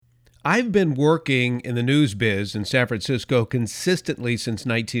I've been working in the news biz in San Francisco consistently since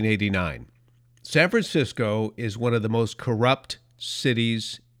 1989. San Francisco is one of the most corrupt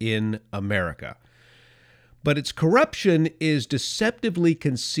cities in America. But its corruption is deceptively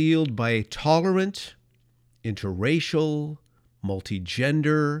concealed by a tolerant, interracial,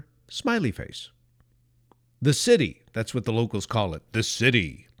 multigender smiley face. The city, that's what the locals call it, the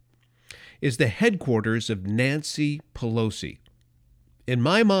city, is the headquarters of Nancy Pelosi. In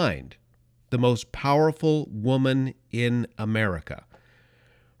my mind, the most powerful woman in America.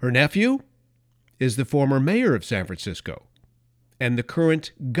 Her nephew is the former mayor of San Francisco and the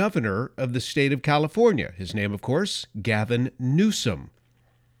current governor of the state of California. His name, of course, Gavin Newsom.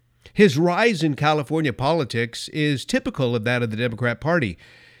 His rise in California politics is typical of that of the Democrat Party.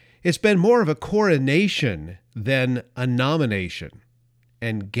 It's been more of a coronation than a nomination.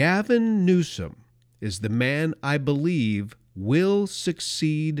 And Gavin Newsom is the man I believe will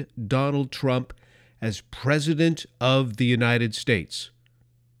succeed Donald Trump as President of the United States.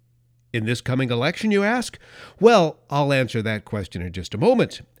 In this coming election, you ask? Well, I'll answer that question in just a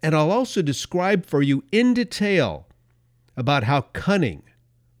moment. And I'll also describe for you in detail about how cunning,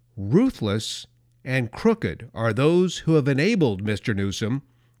 ruthless, and crooked are those who have enabled Mr. Newsom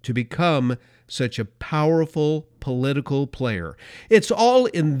to become such a powerful political player. It's all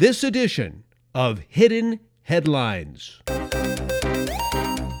in this edition of Hidden Headlines.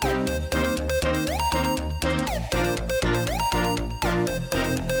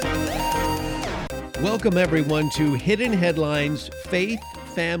 Welcome, everyone, to Hidden Headlines, Faith,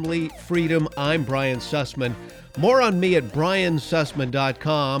 Family, Freedom. I'm Brian Sussman. More on me at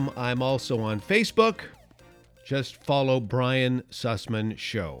briansussman.com. I'm also on Facebook. Just follow Brian Sussman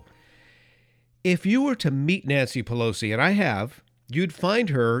Show. If you were to meet Nancy Pelosi, and I have, you'd find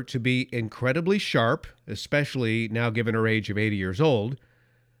her to be incredibly sharp, especially now given her age of 80 years old,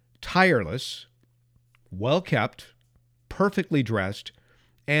 tireless, well-kept, perfectly dressed,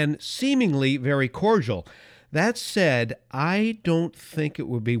 and seemingly very cordial. That said, I don't think it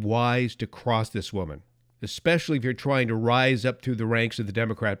would be wise to cross this woman, especially if you're trying to rise up through the ranks of the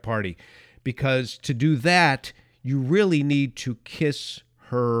Democrat Party, because to do that, you really need to kiss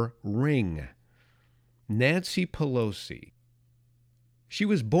her ring. Nancy Pelosi. She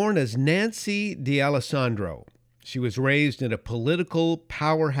was born as Nancy D'Alessandro. She was raised in a political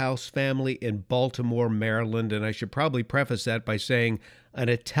powerhouse family in Baltimore, Maryland, and I should probably preface that by saying an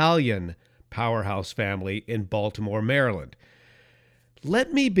Italian powerhouse family in Baltimore, Maryland.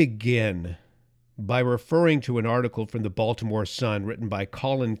 Let me begin by referring to an article from the Baltimore Sun written by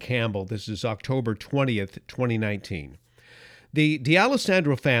Colin Campbell. This is October 20th, 2019. The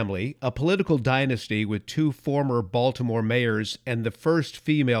D'Alessandro family, a political dynasty with two former Baltimore mayors and the first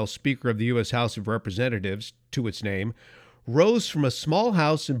female Speaker of the U.S. House of Representatives to its name, rose from a small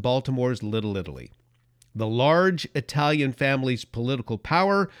house in Baltimore's Little Italy. The large Italian family's political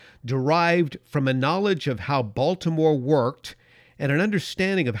power derived from a knowledge of how Baltimore worked and an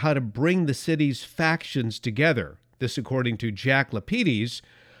understanding of how to bring the city's factions together. This according to Jack Lapidus,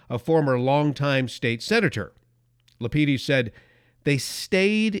 a former longtime state senator. Lapidus said, "They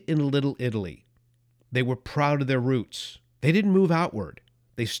stayed in Little Italy. They were proud of their roots. They didn't move outward.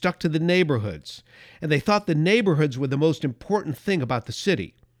 They stuck to the neighborhoods, and they thought the neighborhoods were the most important thing about the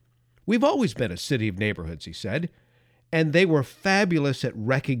city. We've always been a city of neighborhoods," he said, and they were fabulous at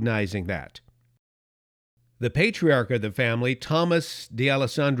recognizing that. The patriarch of the family, Thomas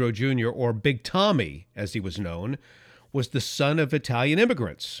D'Alessandro Jr., or Big Tommy, as he was known, was the son of Italian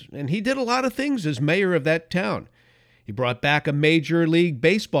immigrants, and he did a lot of things as mayor of that town. He brought back a Major League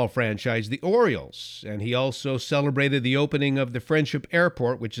Baseball franchise, the Orioles, and he also celebrated the opening of the Friendship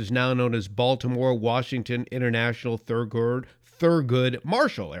Airport, which is now known as Baltimore Washington International Thurgood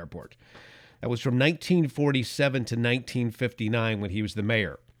Marshall Airport. That was from 1947 to 1959 when he was the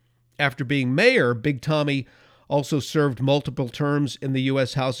mayor. After being mayor, Big Tommy also served multiple terms in the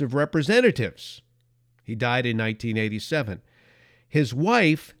U.S. House of Representatives. He died in 1987. His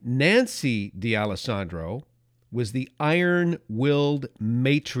wife, Nancy D'Alessandro, was the iron-willed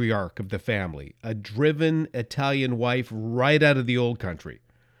matriarch of the family, a driven Italian wife right out of the old country,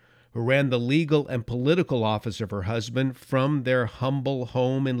 who ran the legal and political office of her husband from their humble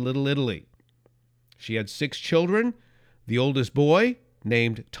home in Little Italy. She had 6 children, the oldest boy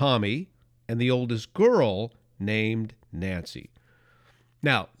named Tommy, and the oldest girl named Nancy.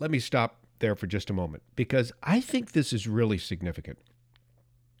 Now, let me stop there for just a moment, because I think this is really significant.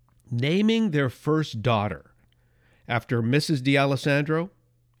 Naming their first daughter after Mrs. D'Alessandro,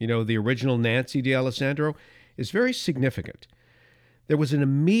 the original Nancy D'Alessandro, is very significant. There was an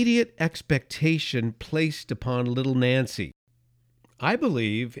immediate expectation placed upon little Nancy. I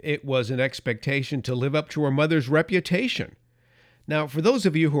believe it was an expectation to live up to her mother's reputation. Now, for those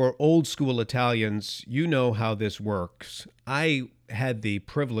of you who are old school Italians, you know how this works. I had the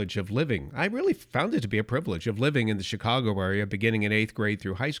privilege of living, I really found it to be a privilege of living in the Chicago area beginning in 8th grade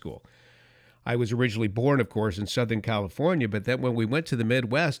through high school. I was originally born, of course, in Southern California, but then when we went to the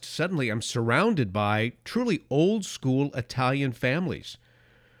Midwest, suddenly I'm surrounded by truly old school Italian families.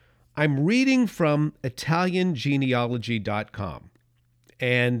 I'm reading from ItalianGenealogy.com,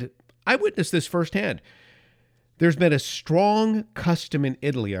 and I witnessed this firsthand. There's been a strong custom in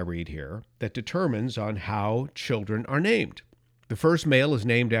Italy, I read here, that determines on how children are named. The first male is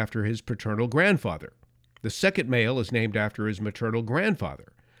named after his paternal grandfather. The second male is named after his maternal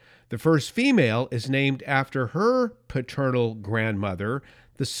grandfather. The first female is named after her paternal grandmother.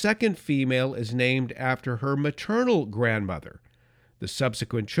 The second female is named after her maternal grandmother. The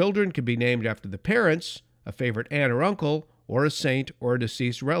subsequent children can be named after the parents, a favorite aunt or uncle, or a saint or a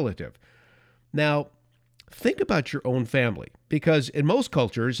deceased relative. Now, think about your own family, because in most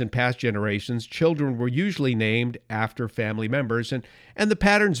cultures in past generations, children were usually named after family members, and the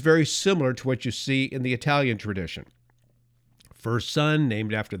pattern's very similar to what you see in the Italian tradition. First son,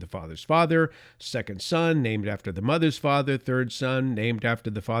 named after the father's father. Second son, named after the mother's father. Third son, named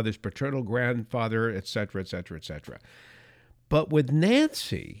after the father's paternal grandfather, etc., etc., etc. But with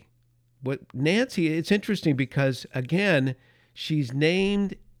Nancy, it's interesting because, again, she's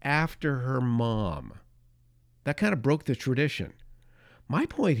named after her mom. That kind of broke the tradition. My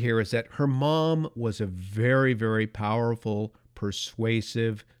point here is that her mom was a very, very powerful,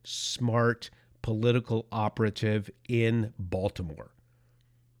 persuasive, smart, political operative in Baltimore.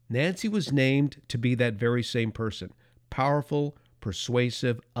 Nancy was named to be that very same person. Powerful,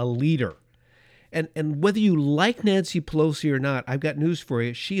 persuasive, a leader. And whether you like Nancy Pelosi or not, I've got news for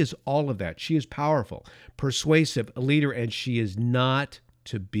you. She is all of that. She is powerful, persuasive, a leader, and she is not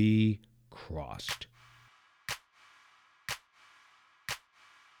to be crossed.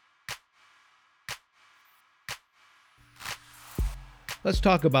 Let's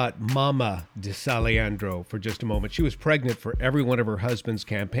talk about Mama DeSaliandro for just a moment. She was pregnant for every one of her husband's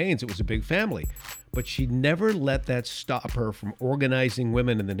campaigns. It was a big family. But she never let that stop her from organizing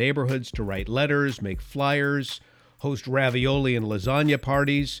women in the neighborhoods to write letters, make flyers, host ravioli and lasagna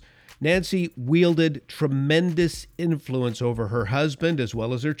parties. Nancy wielded tremendous influence over her husband as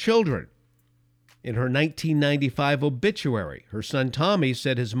well as her children. In her 1995 obituary, her son Tommy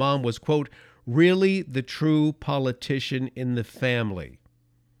said his mom was, quote, really the true politician in the family.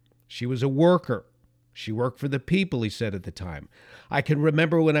 She was a worker. She worked for the people, he said at the time. I can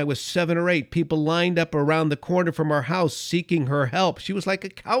remember when I was 7 or 8, people lined up around the corner from our house seeking her help. She was like a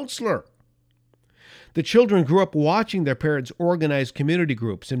counselor. The children grew up watching their parents organize community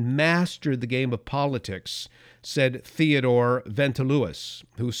groups and mastered the game of politics, said Theodore Venteluis,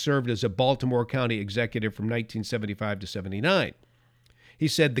 who served as a Baltimore County executive from 1975 to 79. He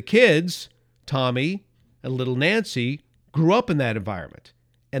said the kids, Tommy and little Nancy, grew up in that environment,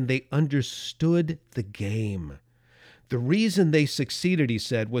 and they understood the game. The reason they succeeded, he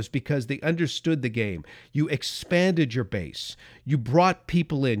said, was because they understood the game. You expanded your base. You brought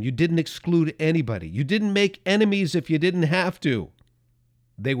people in. You didn't exclude anybody. You didn't make enemies if you didn't have to.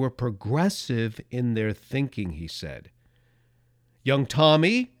 They were progressive in their thinking, he said. Young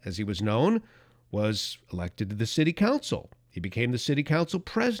Tommy, as he was known, was elected to the city council. He became the city council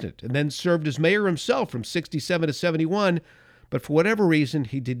president and then served as mayor himself from 67 to 71, but for whatever reason,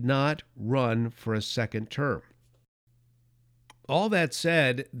 he did not run for a second term. All that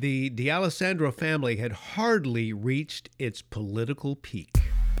said, the D'Alessandro family had hardly reached its political peak.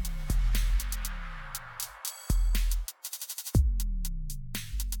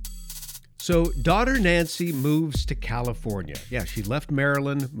 So daughter Nancy moves to California. Yeah, she left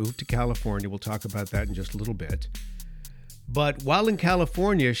Maryland, moved to California. We'll talk about that in just a little bit. But while in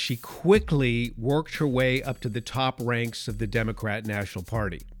California, she quickly worked her way up to the top ranks of the Democrat National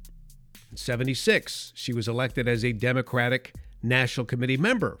Party. In 76, she was elected as a Democratic National Committee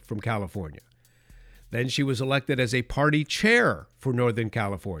member from California. Then she was elected as a party chair for Northern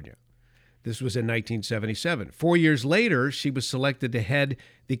California. This was in 1977. 4 years later, she was selected to head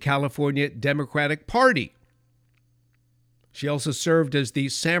the California Democratic Party. She also served as the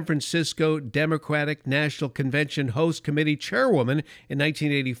San Francisco Democratic National Convention Host Committee chairwoman in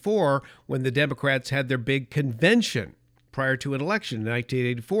 1984 when the Democrats had their big convention prior to an election in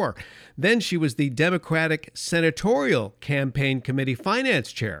 1984. Then she was the Democratic Senatorial Campaign Committee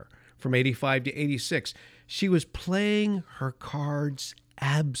finance chair from 85 to 86. She was playing her cards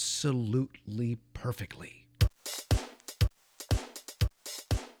absolutely perfectly.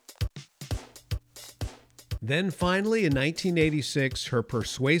 Then finally, in 1986, her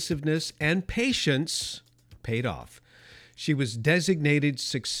persuasiveness and patience paid off. She was designated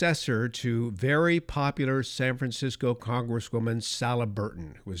successor to very popular San Francisco Congresswoman Sala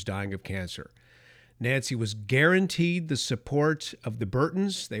Burton, who was dying of cancer. Nancy was guaranteed the support of the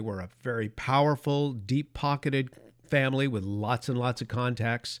Burtons. They were a very powerful, deep-pocketed family with lots and lots of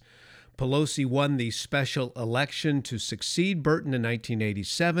contacts. Pelosi won the special election to succeed Burton in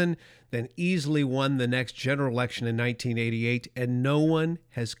 1987, then easily won the next general election in 1988, and no one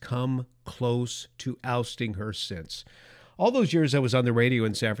has come close to ousting her since. All those years I was on the radio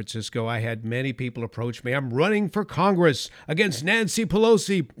in San Francisco, I had many people approach me. I'm running for Congress against Nancy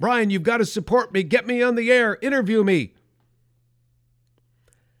Pelosi. Brian, you've got to support me. Get me on the air. Interview me.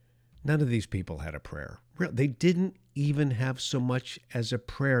 None of these people had a prayer. They didn't even have so much as a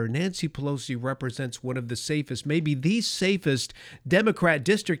prayer. Nancy Pelosi represents one of the safest, maybe the safest Democrat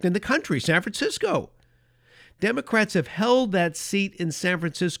district in the country, San Francisco. Democrats have held that seat in San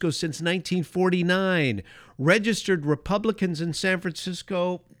Francisco since 1949. Registered Republicans in San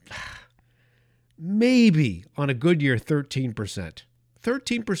Francisco, maybe on a good year, 13%.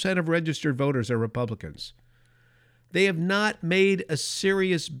 13% of registered voters are Republicans. They have not made a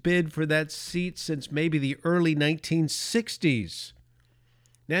serious bid for that seat since maybe the early 1960s.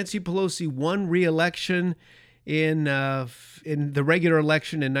 Nancy Pelosi won re-election in the regular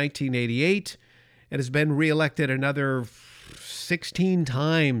election in 1988 and has been re-elected another 16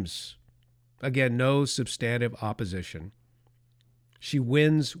 times. Again, no substantive opposition. She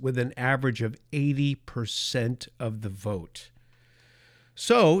wins with an average of 80% of the vote.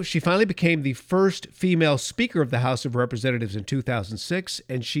 So she finally became the first female Speaker of the House of Representatives in 2006,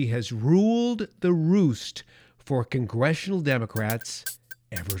 and she has ruled the roost for congressional Democrats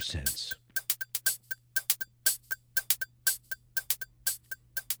ever since.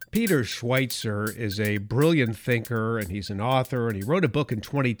 Peter Schweitzer is a brilliant thinker, and he's an author, and he wrote a book in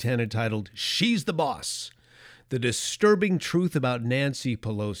 2010 entitled She's the Boss: The Disturbing Truth About Nancy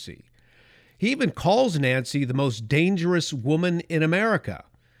Pelosi. He even calls Nancy the most dangerous woman in America.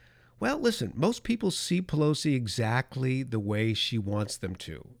 Well, listen, most people see Pelosi exactly the way she wants them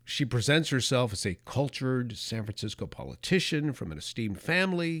to. She presents herself as a cultured San Francisco politician from an esteemed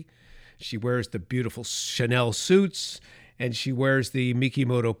family. She wears the beautiful Chanel suits, and she wears the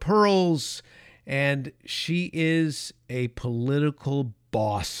Mikimoto pearls, and she is a political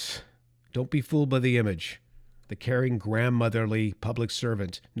boss. Don't be fooled by the image. The caring, grandmotherly public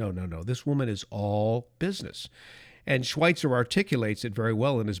servant. No. This woman is all business. And Schweitzer articulates it very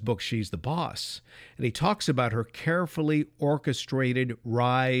well in his book, She's the Boss. And he talks about her carefully orchestrated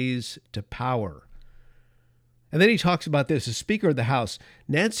rise to power. And then he talks about this. As Speaker of the House,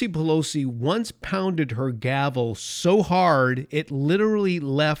 Nancy Pelosi once pounded her gavel so hard it literally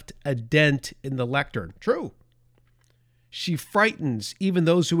left a dent in the lectern. True. She frightens even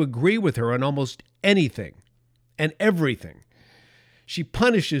those who agree with her on almost anything and everything. She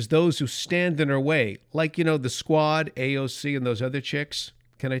punishes those who stand in her way, like, the Squad, AOC, and those other chicks.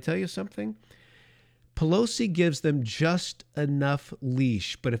 Can I tell you something? Pelosi gives them just enough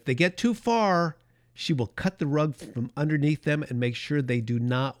leash, but if they get too far, she will cut the rug from underneath them and make sure they do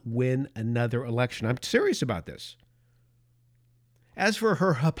not win another election. I'm serious about this. As for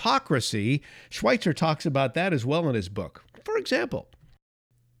her hypocrisy, Schweitzer talks about that as well in his book. For example,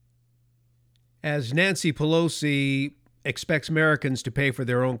 as Nancy Pelosi expects Americans to pay for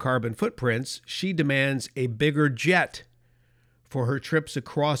their own carbon footprints, she demands a bigger jet for her trips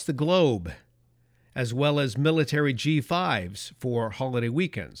across the globe, as well as military G5s for holiday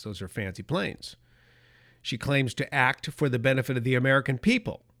weekends. Those are fancy planes. She claims to act for the benefit of the American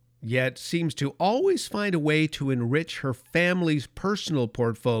people, yet seems to always find a way to enrich her family's personal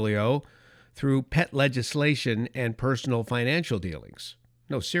portfolio through pet legislation and personal financial dealings.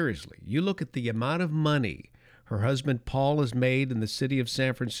 No, seriously, you look at the amount of money her husband Paul has made in the city of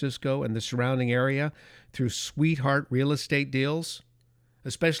San Francisco and the surrounding area through sweetheart real estate deals,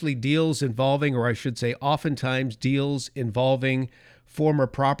 especially deals involving, or I should say oftentimes deals involving former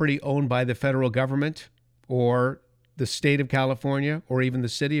property owned by the federal government or the state of California or even the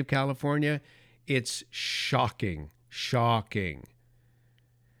city of California. It's shocking.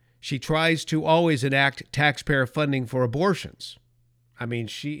 She tries to always enact taxpayer funding for abortions. I mean,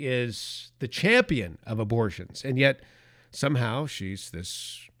 she is the champion of abortions, and yet somehow she's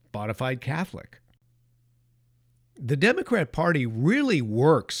this bona fide Catholic. The Democrat Party really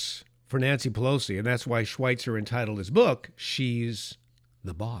works for Nancy Pelosi, and that's why Schweitzer entitled his book, She's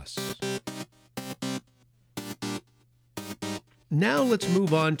the Boss. Now let's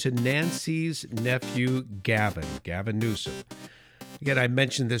move on to Nancy's nephew, Gavin Newsom. Again, I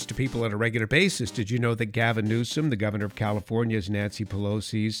mention this to people on a regular basis. Did you know that Gavin Newsom, the governor of California, is Nancy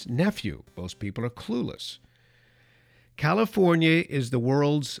Pelosi's nephew? Most people are clueless. California is the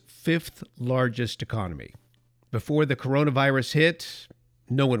world's 5th largest economy. Before the coronavirus hit,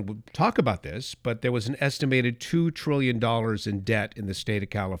 no one would talk about this, but there was an estimated $2 trillion in debt in the state of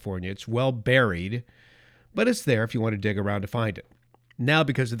California. It's well buried, but it's there if you want to dig around to find it. Now,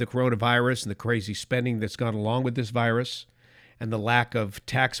 because of the coronavirus and the crazy spending that's gone along with this virus and the lack of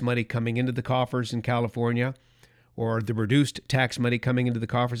tax money coming into the coffers in California, or the reduced tax money coming into the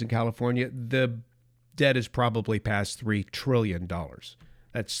coffers in California, the debt is probably past $3 trillion.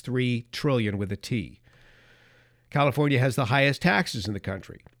 That's $3 trillion with a T. California has the highest taxes in the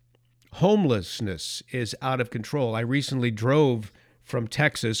country. Homelessness is out of control. I recently drove from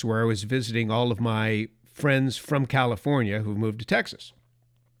Texas, where I was visiting all of my friends from California who moved to Texas.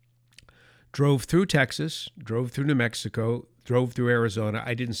 Drove through Texas, drove through New Mexico, drove through Arizona.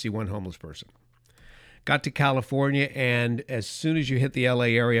 I didn't see one homeless person. Got to California, and as soon as you hit the LA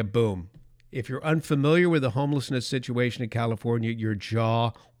area, boom. If you're unfamiliar with the homelessness situation in California, your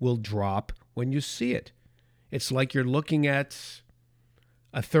jaw will drop when you see it. It's like you're looking at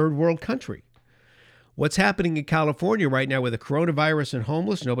a third world country. What's happening in California right now with the coronavirus and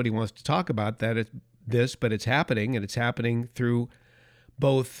homeless, nobody wants to talk about that. But it's happening, and it's happening through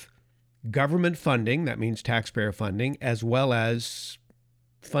both government funding, that means taxpayer funding, as well as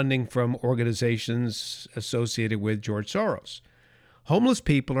funding from organizations associated with George Soros. Homeless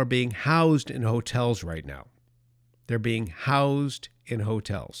people are being housed in hotels right now. They're being housed in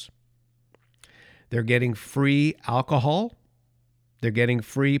hotels. They're getting free alcohol, they're getting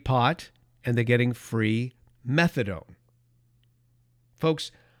free pot, and they're getting free methadone.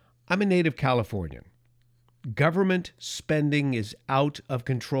 Folks, I'm a native Californian. Government spending is out of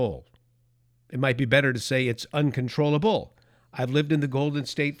control. It might be better to say it's uncontrollable. I've lived in the Golden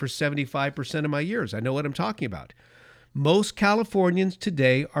State for 75% of my years. I know what I'm talking about. Most Californians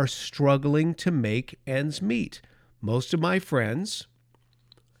today are struggling to make ends meet. Most of my friends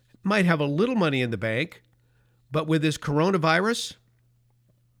might have a little money in the bank, but with this coronavirus,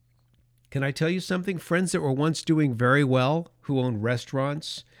 can I tell you something? Friends that were once doing very well, who own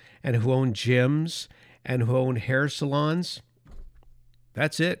restaurants and who own gyms and who own hair salons,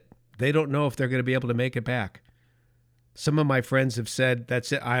 that's it. They don't know if they're going to be able to make it back. Some of my friends have said,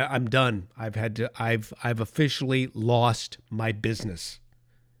 that's it, I'm done. I've officially lost my business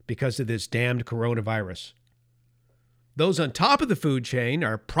because of this damned coronavirus. Those on top of the food chain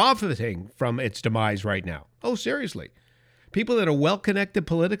are profiting from its demise right now. Oh, seriously. People that are well-connected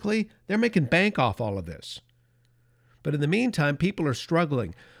politically, they're making bank off all of this. But in the meantime, people are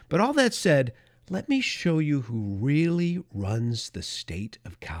struggling. But all that said, let me show you who really runs the state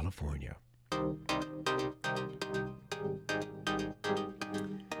of California.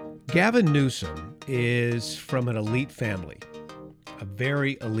 Gavin Newsom is from an elite family, a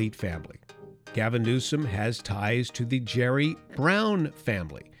very elite family. Gavin Newsom has ties to the Jerry Brown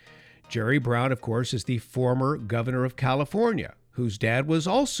family. Jerry Brown, of course, is the former governor of California, whose dad was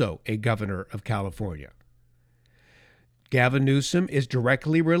also a governor of California. Gavin Newsom is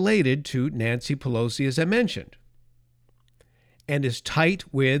directly related to Nancy Pelosi, as I mentioned, and is tight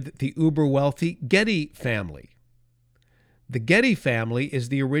with the uber-wealthy Getty family. The Getty family is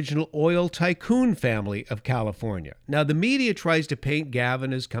the original oil tycoon family of California. Now, the media tries to paint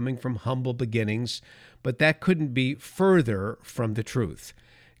Gavin as coming from humble beginnings, but that couldn't be further from the truth.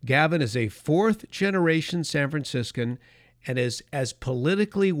 Gavin is a fourth-generation San Franciscan and is as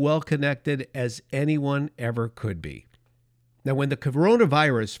politically well-connected as anyone ever could be. Now, when the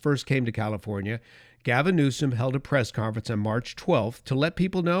coronavirus first came to California, Gavin Newsom held a press conference on March 12th to let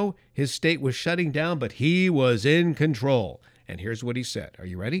people know his state was shutting down, but he was in control. And here's what he said. Are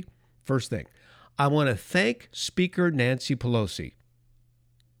you ready? First thing, I want to thank Speaker Nancy Pelosi.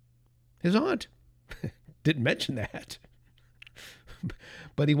 His aunt. Didn't mention that.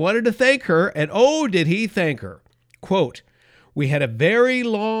 But he wanted to thank her, and oh, did he thank her. Quote, we had a very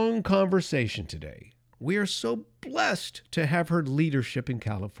long conversation today. We are so blessed to have her leadership in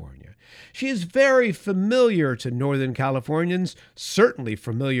California. She is very familiar to Northern Californians, certainly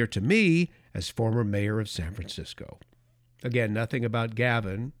familiar to me as former mayor of San Francisco. Again, nothing about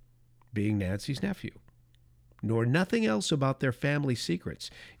Gavin being Nancy's nephew, nor nothing else about their family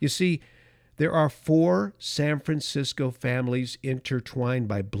secrets. You see, there are 4 San Francisco families intertwined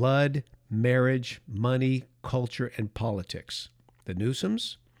by blood, marriage, money, culture, and politics. The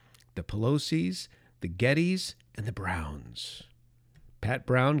Newsoms, the Pelosis, the Gettys, and the Browns. Pat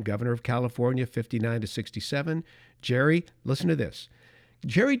Brown, governor of California, 59 to 67. Jerry, listen to this.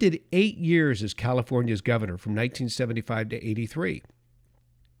 Jerry did 8 years as California's governor from 1975 to 83.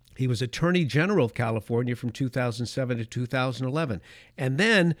 He was Attorney General of California from 2007 to 2011. And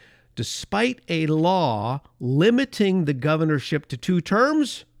then, despite a law limiting the governorship to 2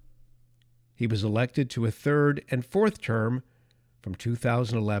 terms, he was elected to a 3rd and 4th term from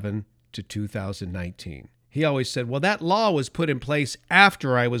 2011 to 2019. He always said, well, that law was put in place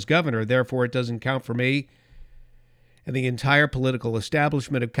after I was governor, therefore it doesn't count for me. And the entire political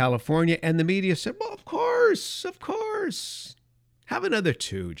establishment of California and the media said, well, of course. Have another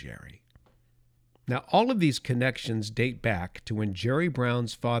 2, Jerry. Now, all of these connections date back to when Jerry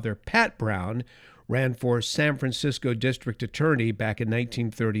Brown's father, Pat Brown, ran for San Francisco District Attorney back in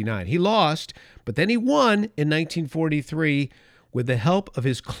 1939. He lost, but then he won in 1943 with the help of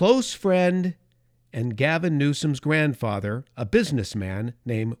his close friend and Gavin Newsom's grandfather, a businessman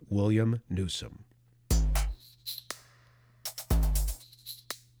named William Newsom.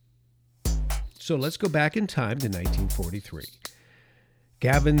 So let's go back in time to 1943.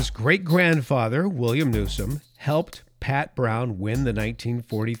 Gavin's great-grandfather, William Newsom, helped Pat Brown win the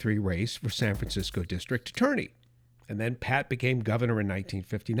 1943 race for San Francisco District Attorney. And then Pat became governor in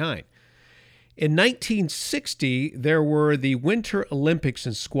 1959. In 1960, there were the Winter Olympics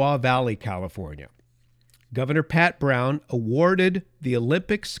in Squaw Valley, California. Governor Pat Brown awarded the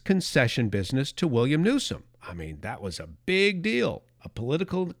Olympics concession business to William Newsom. I mean, that was a big deal. A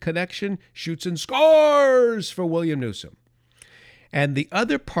political connection, shoots and scores for William Newsom. And the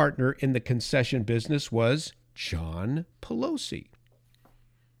other partner in the concession business was John Pelosi.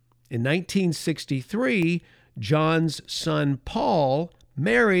 In 1963, John's son Paul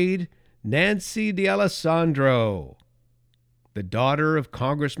married Nancy D'Alessandro, the daughter of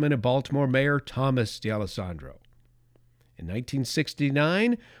Congressman and Baltimore Mayor Thomas D'Alessandro. In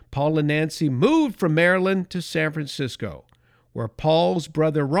 1969, Paul and Nancy moved from Maryland to San Francisco, where Paul's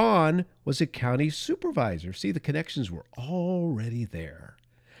brother Ron was a county supervisor. See, the connections were already there.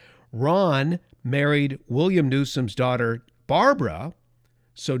 Ron married William Newsom's daughter, Barbara.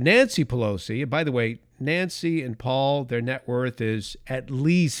 So Nancy Pelosi, and by the way, Nancy and Paul, their net worth is at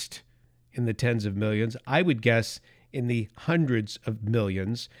least in the tens of millions. I would guess in the hundreds of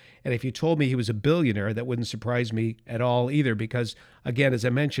millions. And if you told me he was a billionaire, that wouldn't surprise me at all either, because, again, as I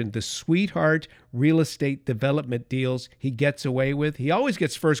mentioned, the sweetheart real estate development deals he gets away with, he always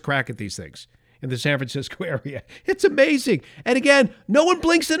gets first crack at these things in the San Francisco area. It's amazing. And again, no one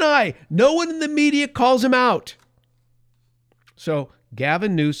blinks an eye. No one in the media calls him out. So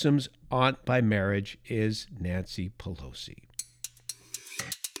Gavin Newsom's aunt by marriage is Nancy Pelosi.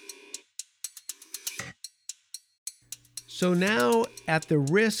 So now, at the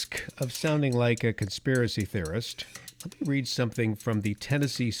risk of sounding like a conspiracy theorist, let me read something from the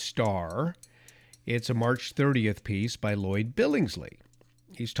Tennessee Star. It's a March 30th piece by Lloyd Billingsley.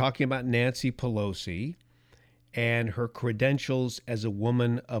 He's talking about Nancy Pelosi and her credentials as a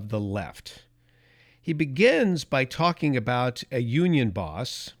woman of the left. He begins by talking about a union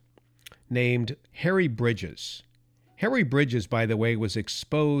boss named Harry Bridges. Harry Bridges, by the way, was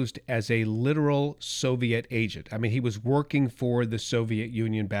exposed as a literal Soviet agent. I mean, he was working for the Soviet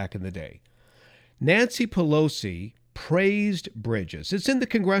Union back in the day. Nancy Pelosi praised Bridges. It's in the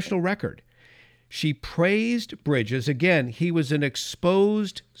congressional record. She praised Bridges. Again, he was an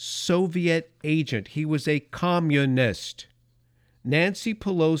exposed Soviet agent. He was a communist. Nancy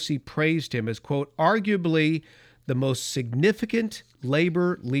Pelosi praised him as, quote, arguably the most significant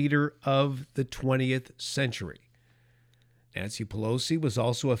labor leader of the 20th century. Nancy Pelosi was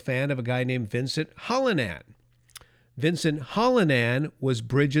also a fan of a guy named Vincent Hallinan. Vincent Hallinan was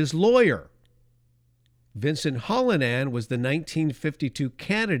Bridges' lawyer. Vincent Hallinan was the 1952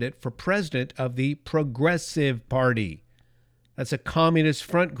 candidate for president of the Progressive Party. That's a communist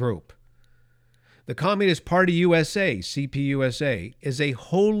front group. The Communist Party USA, CPUSA, is a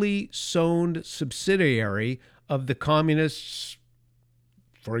wholly owned subsidiary of the communists,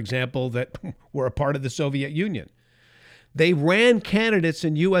 for example, that were a part of the Soviet Union. They ran candidates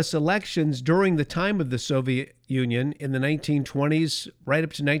in U.S. elections during the time of the Soviet Union in the 1920s, right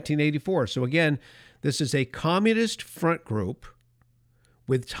up to 1984. So again, this is a communist front group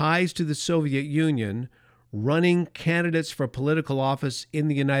with ties to the Soviet Union running candidates for political office in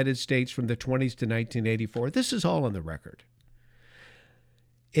the United States from the 20s to 1984. This is all on the record.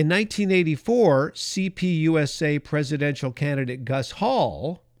 In 1984, CPUSA presidential candidate Gus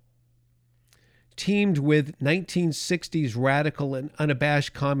Hall teamed with 1960s radical and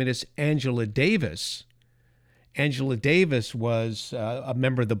unabashed communist Angela Davis. Angela Davis was a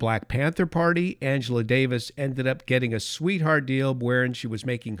member of the Black Panther Party. Angela Davis ended up getting a sweetheart deal wherein she was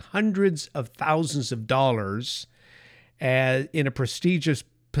making hundreds of thousands of dollars in a prestigious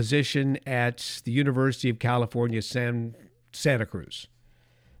position at the University of California, Santa Cruz.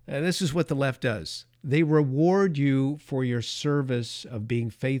 And this is what the left does. They reward you for your service of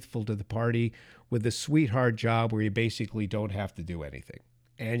being faithful to the party with a sweetheart job where you basically don't have to do anything.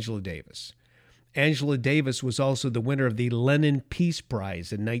 Angela Davis. Angela Davis was also the winner of the Lenin Peace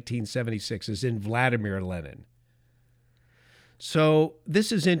Prize in 1976, as in Vladimir Lenin. So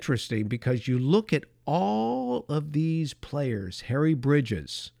this is interesting because you look at all of these players. Harry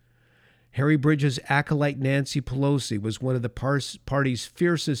Bridges' acolyte Nancy Pelosi was one of the party's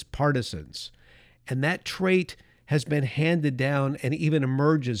fiercest partisans. And that trait has been handed down and even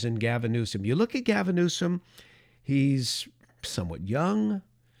emerges in Gavin Newsom. You look at Gavin Newsom, he's somewhat young.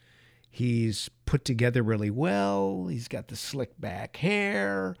 He's put together really well. He's got the slick back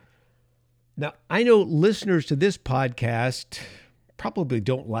hair. Now, I know listeners to this podcast probably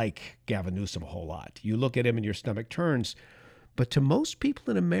don't like Gavin Newsom a whole lot. You look at him and your stomach turns. But to most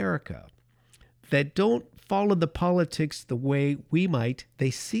people in America that don't follow the politics the way we might, they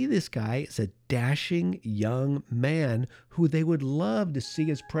see this guy as a dashing young man who they would love to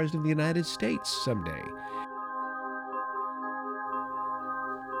see as president of the United States someday.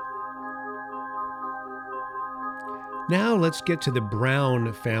 Now let's get to the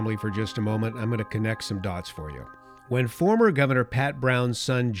Brown family for just a moment. I'm going to connect some dots for you. When former Governor Pat Brown's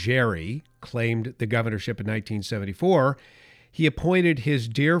son Jerry claimed the governorship in 1974, he appointed his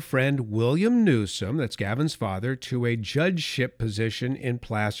dear friend William Newsom, that's Gavin's father, to a judgeship position in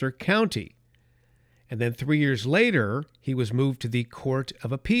Placer County. And then 3 years later, he was moved to the Court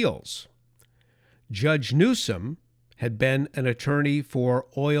of Appeals. Judge Newsom had been an attorney for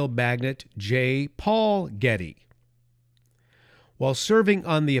oil magnate J. Paul Getty. While serving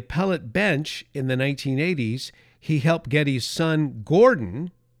on the appellate bench in the 1980s, he helped Getty's son, Gordon,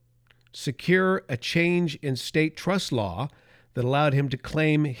 secure a change in state trust law that allowed him to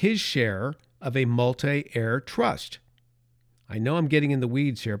claim his share of a multi-heir trust. I know I'm getting in the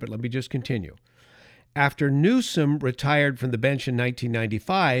weeds here, but let me just continue. After Newsom retired from the bench in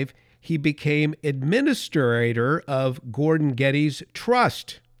 1995, he became administrator of Gordon Getty's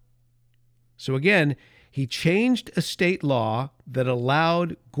trust. So again, he changed a state law that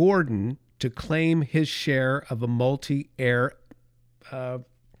allowed Gordon to claim his share of a multi-heir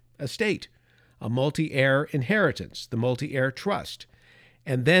estate, a multi-heir inheritance, the multi-heir trust.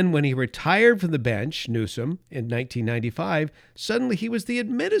 And then when he retired from the bench, Newsom, in 1995, suddenly he was the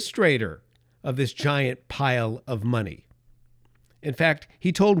administrator of this giant pile of money. In fact,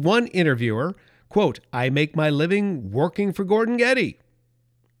 he told one interviewer, quote, "I make my living working for Gordon Getty."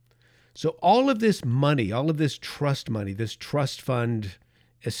 So all of this money, all of this trust money, this trust fund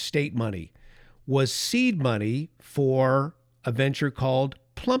estate money, was seed money for a venture called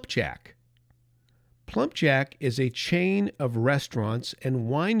Plumpjack. Plumpjack is a chain of restaurants and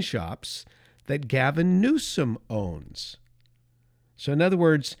wine shops that Gavin Newsom owns. So in other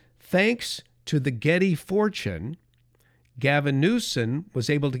words, thanks to the Getty fortune, Gavin Newsom was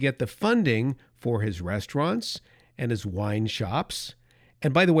able to get the funding for his restaurants and his wine shops.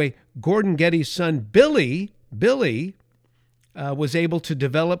 And by the way, Gordon Getty's son, Billy, was able to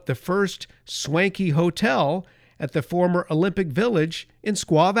develop the first swanky hotel at the former Olympic Village in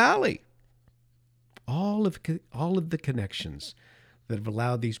Squaw Valley. All of the connections that have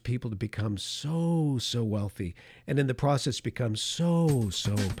allowed these people to become so wealthy and in the process become so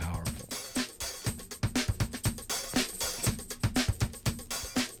powerful.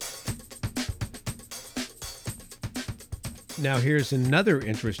 Now, here's another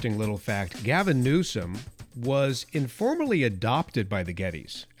interesting little fact. Gavin Newsom was informally adopted by the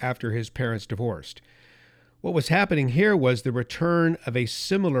Gettys after his parents divorced. What was happening here was the return of a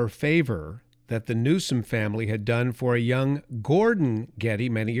similar favor that the Newsom family had done for a young Gordon Getty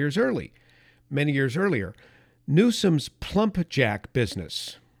many years earlier. Newsom's Plumpjack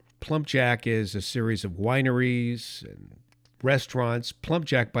business. Plumpjack is a series of wineries and restaurants.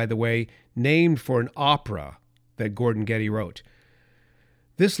 Plumpjack, by the way, named for an opera that Gordon Getty wrote.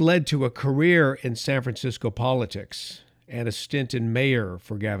 This led to a career in San Francisco politics and a stint in mayor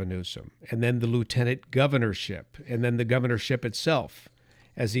for Gavin Newsom, and then the lieutenant governorship, and then the governorship itself,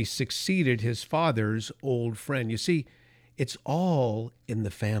 as he succeeded his father's old friend. You see, it's all in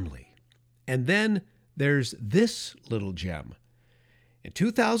the family. And then there's this little gem. In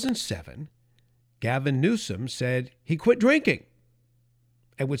 2007, Gavin Newsom said he quit drinking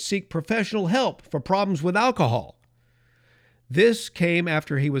and would seek professional help for problems with alcohol. This came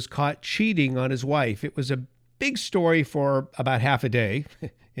after he was caught cheating on his wife. It was a big story for about half a day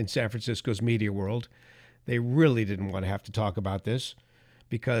in San Francisco's media world. They really didn't want to have to talk about this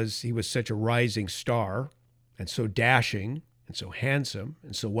because he was such a rising star and so dashing and so handsome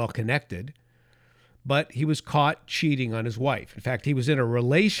and so well-connected, but he was caught cheating on his wife. In fact, he was in a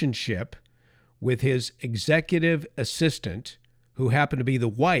relationship with his executive assistant, who happened to be the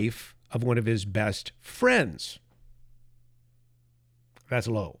wife of one of his best friends. That's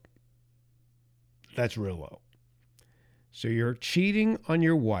low. That's real low. So you're cheating on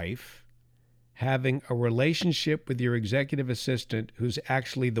your wife, having a relationship with your executive assistant, who's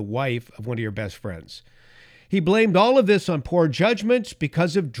actually the wife of one of your best friends. He blamed all of this on poor judgment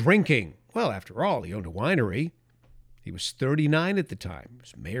because of drinking. Well, after all, he owned a winery. He was 39 at the time. He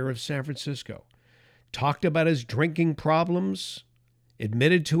was mayor of San Francisco. Talked about his drinking problems,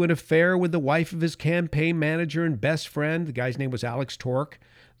 admitted to an affair with the wife of his campaign manager and best friend. The guy's name was Alex Tork.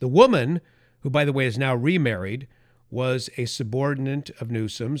 The woman, who, by the way, is now remarried, was a subordinate of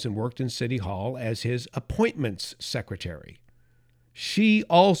Newsom's and worked in City Hall as his appointments secretary. She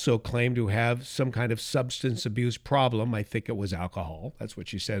also claimed to have some kind of substance abuse problem. I think it was alcohol. That's what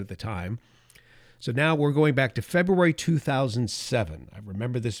she said at the time. So now we're going back to February 2007. I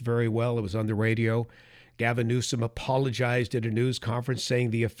remember this very well. It was on the radio. Gavin Newsom apologized at a news conference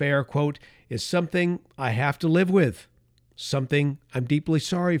saying the affair, quote, is something I have to live with, something I'm deeply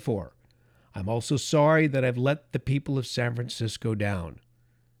sorry for. I'm also sorry that I've let the people of San Francisco down.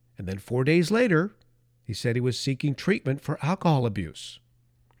 And then 4 days later, he said he was seeking treatment for alcohol abuse.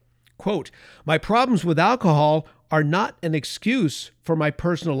 Quote, my problems with alcohol are not an excuse for my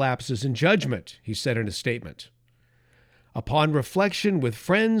personal lapses in judgment, he said in a statement. Upon reflection with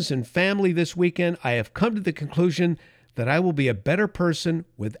friends and family this weekend, I have come to the conclusion that I will be a better person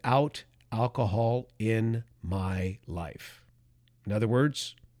without alcohol in my life. In other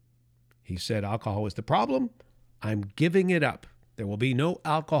words, he said alcohol is the problem. I'm giving it up. There will be no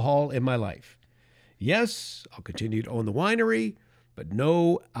alcohol in my life. Yes, I'll continue to own the winery, but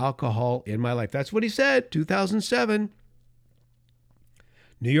no alcohol in my life. That's what he said, 2007.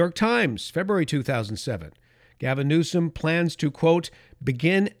 New York Times, February 2007. Gavin Newsom plans to, quote,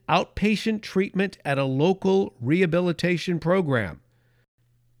 begin outpatient treatment at a local rehabilitation program.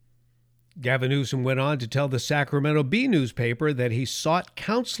 Gavin Newsom went on to tell the Sacramento Bee newspaper that he sought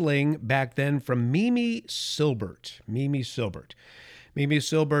counseling back then from Mimi Silbert. Mimi Silbert. Mimi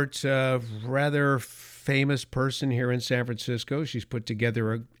Silbert, a rather famous person here in San Francisco. She's put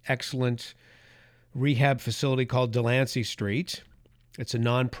together an excellent rehab facility called Delancey Street. It's a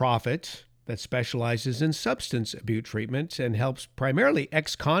nonprofit that specializes in substance abuse treatment and helps primarily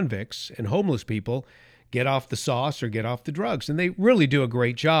ex-convicts and homeless people get off the sauce or get off the drugs. And they really do a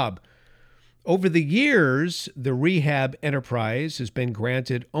great job. Over the years, the rehab enterprise has been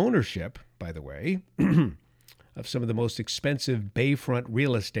granted ownership, by the way, of some of the most expensive bayfront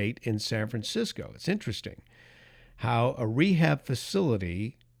real estate in San Francisco. It's interesting how a rehab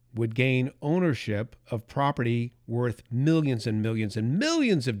facility would gain ownership of property worth millions and millions and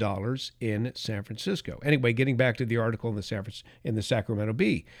millions of dollars in San Francisco. Anyway, getting back to the article in the Sacramento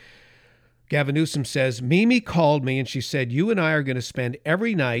Bee. Gavin Newsom says, Mimi called me and she said, you and I are going to spend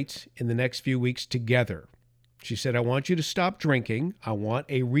every night in the next few weeks together. She said, I want you to stop drinking. I want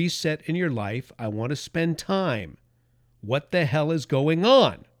a reset in your life. I want to spend time. What the hell is going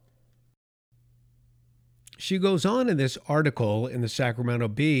on? She goes on in this article in the Sacramento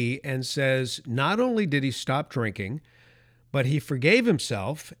Bee and says, not only did he stop drinking, but he forgave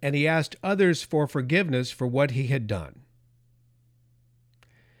himself and he asked others for forgiveness for what he had done.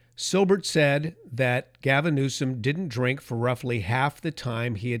 Silbert said that Gavin Newsom didn't drink for roughly half the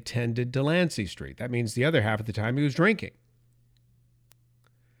time he attended Delancey Street. That means the other half of the time he was drinking.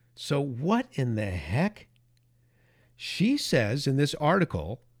 So what in the heck? She says in this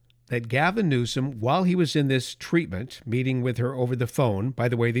article that Gavin Newsom, while he was in this treatment, meeting with her over the phone, by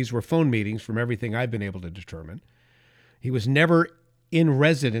the way, these were phone meetings from everything I've been able to determine, he was never in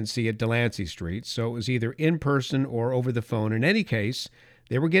residency at Delancey Street, so it was either in person or over the phone. In any case,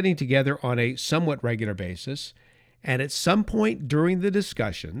 they were getting together on a somewhat regular basis, and at some point during the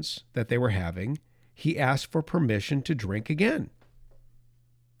discussions that they were having, he asked for permission to drink again.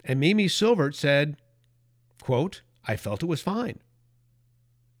 And Mimi Silbert said, quote, I felt it was fine.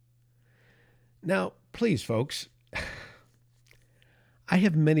 Now, please, folks, I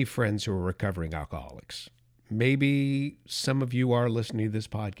have many friends who are recovering alcoholics. Maybe some of you are listening to this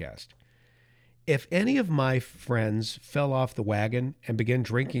podcast. If any of my friends fell off the wagon and began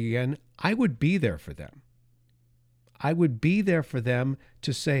drinking again, I would be there for them. I would be there for them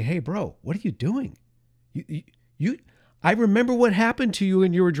to say, hey, bro, what are you doing? I remember what happened to you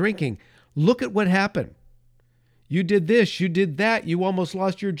when you were drinking. Look at what happened. You did this, you did that. You almost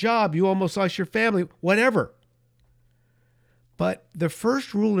lost your job. You almost lost your family, whatever. But the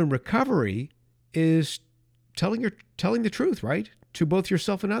first rule in recovery is telling the truth, right? To both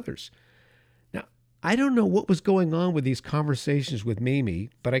yourself and others. Now, I don't know what was going on with these conversations with Mimi,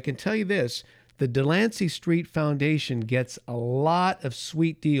 but I can tell you this. The Delancey Street Foundation gets a lot of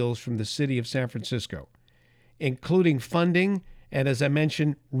sweet deals from the city of San Francisco, including funding and, as I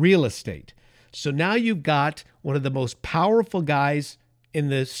mentioned, real estate. So now you've got one of the most powerful guys in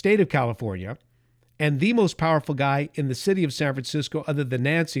the state of California and the most powerful guy in the city of San Francisco, other than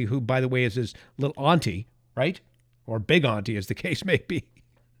Nancy, who, by the way, is his little auntie, right? Or big auntie, as the case may be.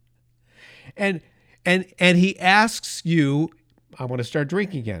 And he asks you, I want to start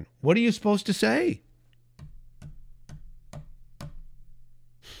drinking again. What are you supposed to say?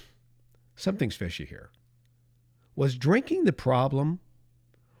 Something's fishy here. Was drinking the problem,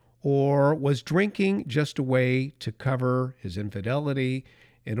 or was drinking just a way to cover his infidelity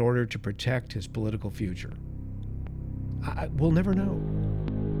in order to protect his political future? We'll never know.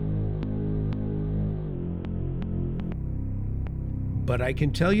 But I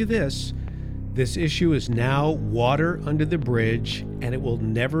can tell you this issue is now water under the bridge, and it will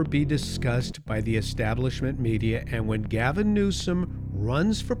never be discussed by the establishment media. And when Gavin Newsom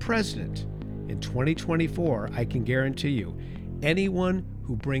runs for president in 2024, I can guarantee you, anyone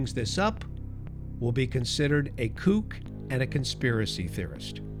who brings this up will be considered a kook and a conspiracy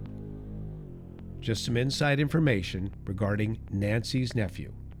theorist. Just some inside information regarding Nancy's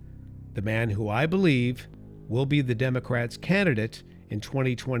nephew, the man who I believe will be the Democrats' candidate in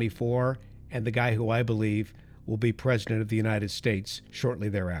 2024, and the guy who I believe will be president of the United States shortly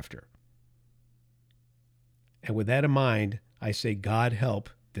thereafter. And with that in mind, I say God help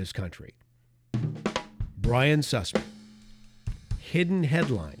this country. Brian Sussman. Hidden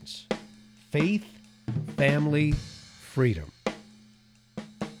Headlines. Faith, family, freedom.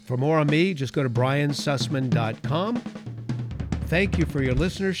 For more on me, just go to briansussman.com. Thank you for your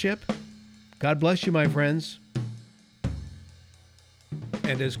listenership. God bless you, my friends.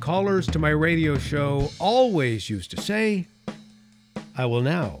 And as callers to my radio show always used to say, I will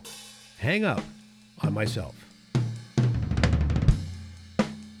now hang up on myself.